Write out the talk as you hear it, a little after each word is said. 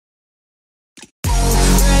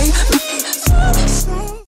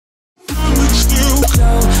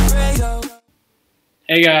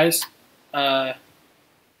Hey guys, I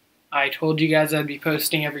told you guys I'd be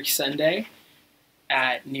posting every Sunday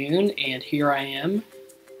at noon, and here I am,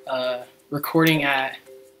 recording at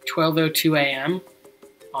 12:02 a.m.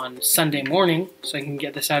 on Sunday morning, so I can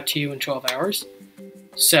get this out to you in 12 hours.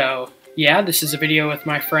 So yeah, this is a video with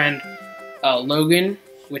my friend Logan,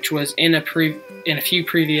 which was in a few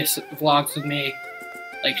previous vlogs with me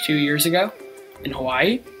like 2 years ago in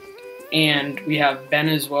Hawaii. And we have Ben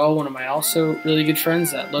as well, one of my also really good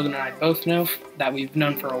friends that Logan and I both know, that we've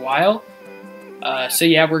known for a while. So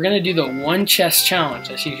yeah, we're going to do the one chest challenge,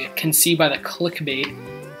 as you can see by the clickbait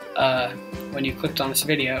when you clicked on this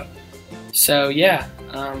video. So yeah,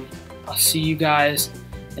 I'll see you guys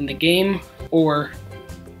in the game or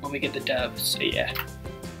when we get the dub. So yeah,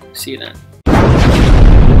 see you then.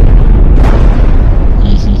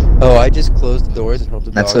 Oh, I just closed the doors and hope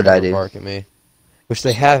the dogs don't bark at me. Which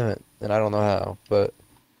they haven't, and I don't know how, but...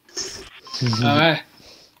 Alright,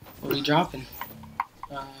 what are we dropping?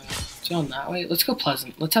 Going that way? Let's go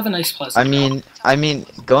Pleasant. Let's have a nice Pleasant. I mean,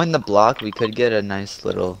 going the block, we could get a nice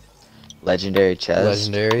little legendary chest.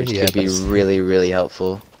 Legendary? Which Yeah, could be really, really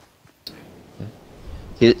helpful.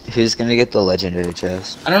 Who's gonna get the legendary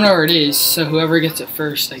chest? I don't know where it is, so whoever gets it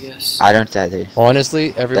first, I guess. I don't either.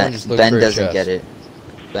 Honestly, everyone just looks for a Ben doesn't chest. get it.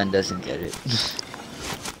 Ben doesn't get it.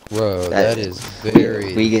 Bro, that is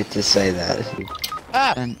very... We get to say that.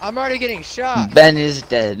 Ah! Ben, I'm already getting shot! Ben is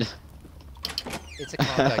dead. It's a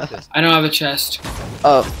contact distance. I don't have a chest.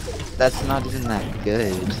 Oh, that's not even that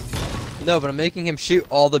good. No, but I'm making him shoot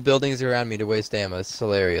all the buildings around me to waste ammo. It's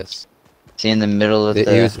hilarious. Is he in the middle of He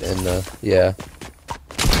the... was in the... Yeah.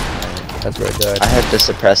 That's where I died. I have the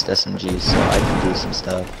suppressed SMG, so I can do some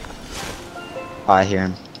stuff. Oh, I hear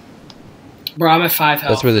him. Bro, I'm at 5 health.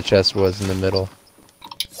 That's where the chest was, in the middle.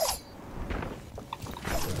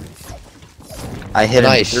 I hit him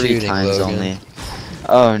Nice 3 shooting, times Logan. only.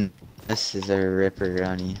 Oh, this is a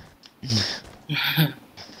ripperoni.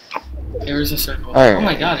 There's a circle. Alright. Oh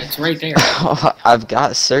my god, it's right there. I've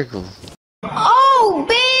got circle. Oh,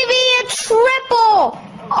 baby, a triple!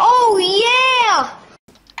 Oh, yeah!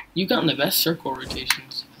 You've gotten the best circle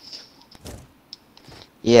rotations.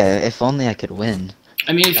 Yeah, if only I could win.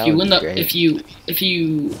 I mean, if That you would win be the, great. if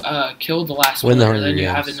you kill the last Win the player, Hunger then you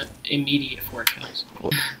Games. have an immediate 4 kills.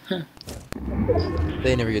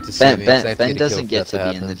 They never get to see me. 'cause I have to Ben get a doesn't kill get for to that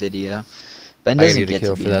be in the happen. video. Ben I doesn't need a get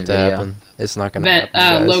kill to be for in that the to video. happen. It's not gonna Ben,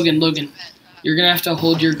 happen, guys. Logan, you're gonna have to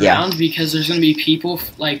hold your ground because there's gonna be people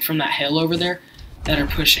like from that hill over there that are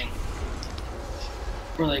pushing.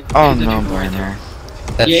 Or like Oh the no, people right there.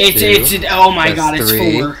 Brenner. That's Yeah, two. it's oh my That's god, it's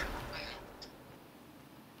 3. 4.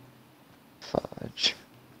 Fudge.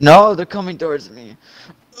 No, they're coming towards me.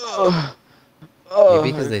 Oh, oh,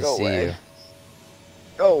 Maybe because they go see away. you.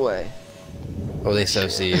 Go away. Oh, they so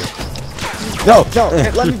see you. No,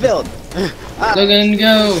 let me build. Ah, Logan,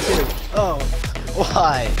 go! oh,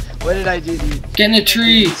 why? What did I do to Get in a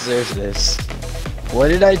tree! deserve this? What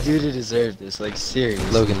did I do to deserve this? Like, seriously.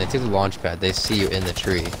 Logan, they took the launch pad. They see you in the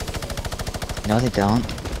tree. No, they don't.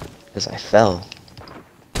 Because I fell.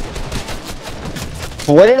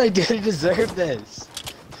 What did I do to deserve this?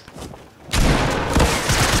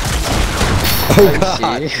 Oh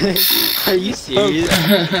god! Are you serious?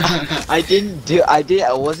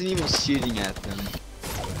 I wasn't even shooting at them.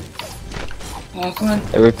 Oh, come on.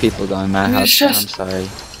 There were people going my Give me the house. I'm chest. sorry.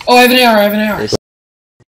 Oh, I have an AR, This-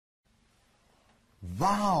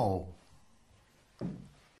 Wow.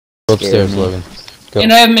 Go upstairs, Scared me. Logan. Go.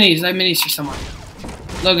 And I have minis for someone.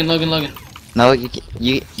 Logan. No,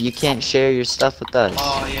 you can't share your stuff with us.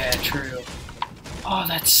 Oh yeah, true. Oh,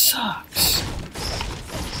 that sucks.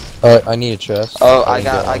 I need a chest. Oh, I I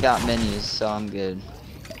didn't got minis, so I'm good.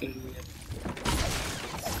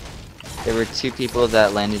 There were 2 people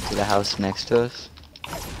that landed to the house next to us.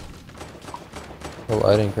 Oh,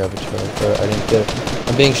 I didn't grab a chest. I didn't get it.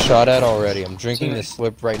 I'm being shot at already. I'm drinking the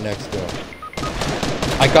slurp right next to him.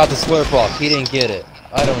 I got the slurp off. He didn't get it.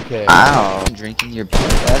 I don't care. Ow! I'm drinking your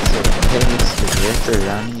blood. That's okay. It's the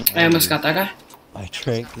ripperoni. I almost got that guy. I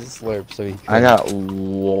drank the slurp so he I got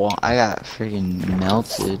freaking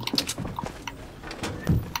melted.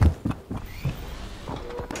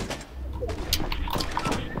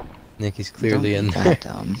 Nicky's clearly in Don't be there. that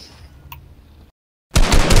dumb.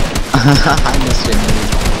 I missed your name.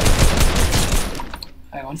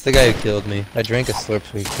 I won. It's the guy who killed me. I drank a slurp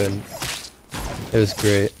so he couldn't. It was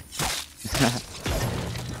great.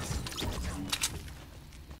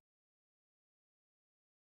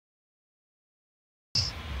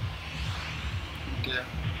 Good.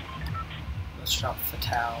 Let's drop the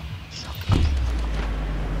towel.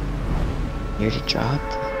 You already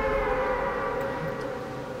dropped?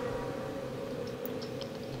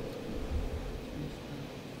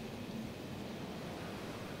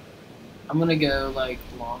 I'm gonna go like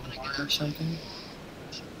Longhorn or something.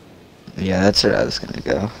 Yeah, that's where I was gonna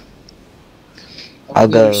go. I'll Hopefully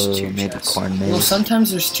go there's two maybe chests. corn Well, maze.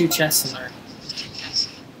 sometimes there's two chests in there.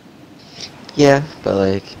 Yeah, but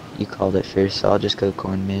like you called it first, so I'll just go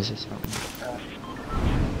corn maze or something.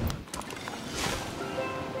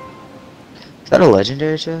 Is that a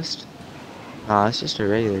legendary chest? Nah, it's just a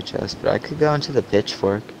regular chest, but I could go into the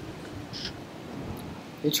pitchfork.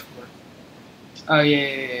 Pitchfork. Oh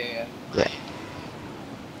yeah. Yeah.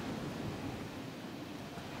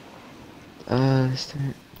 Is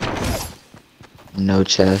there... No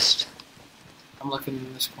chest. I'm looking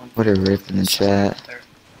in this corner. What a rip in the chat. Right there.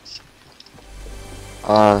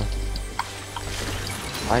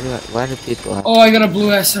 Why do people have... Oh, I got a blue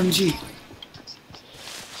SMG.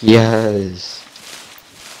 Yes.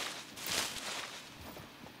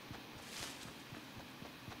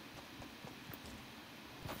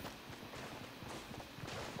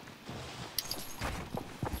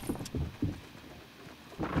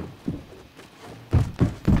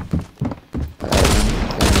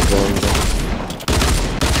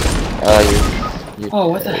 Oh,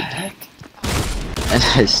 what the heck? And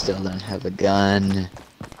I still don't have a gun.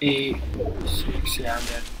 8, 6, yeah, I'm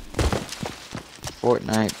dead.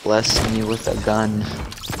 Fortnite blessed me with a gun.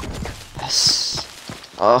 Yes.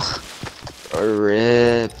 Oh, a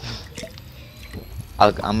rip.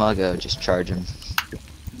 I'm gonna go just charge him.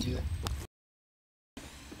 Do it.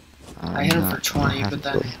 I hit him for 20, but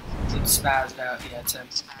then it spazzed out. Yeah, it's him.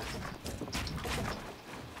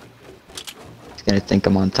 He's gonna think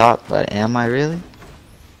I'm on top, but am I really?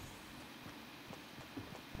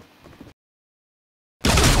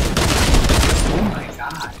 Oh my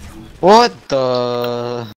god. What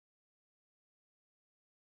the?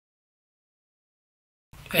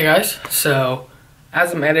 Hey guys, so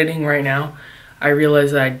as I'm editing right now, I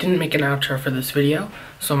realized that I didn't make an outro for this video,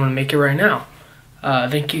 so I'm gonna make it right now.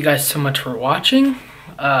 Thank you guys so much for watching.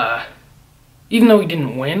 Even though we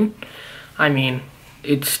didn't win, I mean,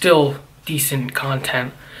 it's still decent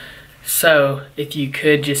content. So if you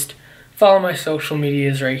could just follow my social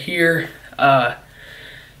medias right here.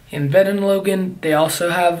 And Ben and Logan, they also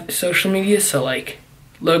have social media, so like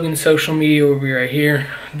Logan's social media will be right here,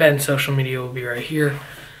 Ben's social media will be right here.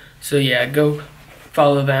 So yeah, go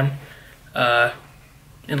follow them.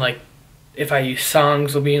 And like if I use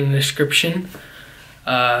songs, will be in the description.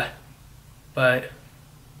 But that's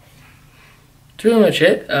really much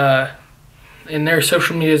it. And their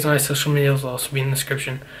social medias and my social medias will also be in the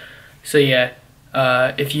description. So yeah,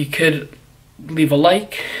 if you could leave a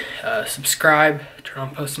like, subscribe, turn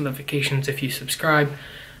on post notifications if you subscribe,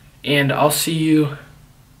 and I'll see you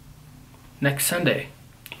next Sunday.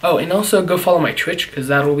 Oh, and also go follow my Twitch, because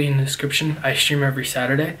that'll be in the description. I stream every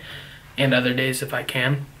Saturday, and other days if I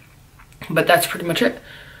can. But that's pretty much it.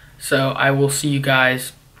 So I will see you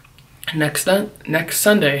guys next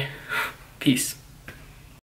Sunday. Peace.